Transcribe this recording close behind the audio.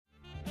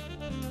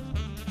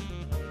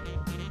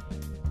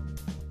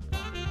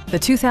The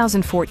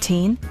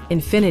 2014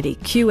 Infiniti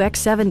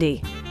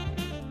QX70.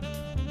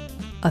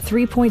 A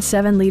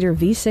 3.7-liter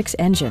V6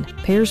 engine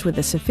pairs with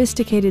a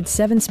sophisticated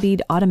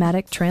 7-speed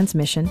automatic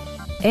transmission,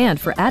 and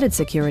for added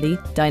security,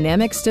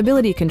 dynamic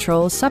stability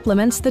control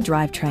supplements the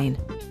drivetrain.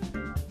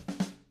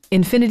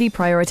 Infiniti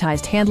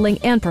prioritized handling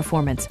and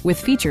performance with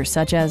features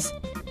such as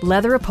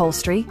leather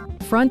upholstery,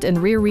 front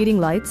and rear reading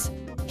lights,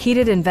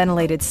 heated and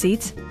ventilated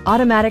seats,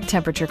 automatic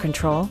temperature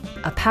control,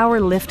 a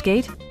power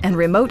liftgate, and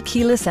remote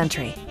keyless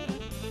entry.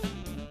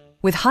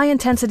 With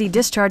high-intensity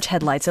discharge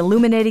headlights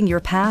illuminating your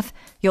path,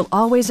 you'll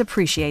always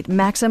appreciate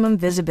maximum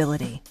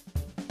visibility.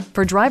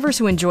 For drivers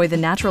who enjoy the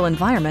natural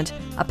environment,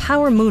 a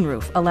power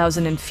moonroof allows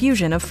an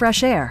infusion of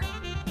fresh air.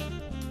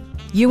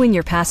 You and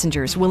your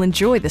passengers will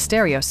enjoy the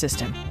stereo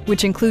system,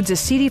 which includes a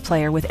CD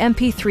player with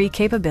MP3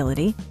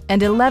 capability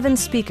and 11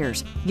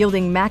 speakers,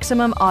 yielding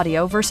maximum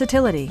audio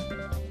versatility.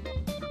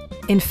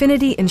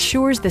 Infiniti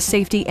ensures the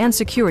safety and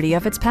security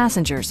of its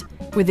passengers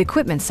with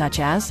equipment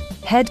such as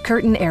head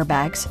curtain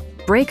airbags,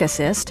 brake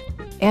assist,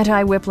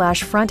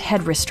 anti-whiplash front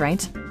head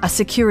restraints, a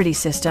security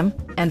system,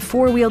 and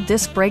 4-wheel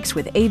disc brakes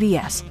with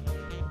ABS.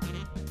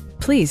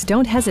 Please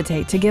don't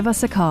hesitate to give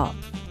us a call.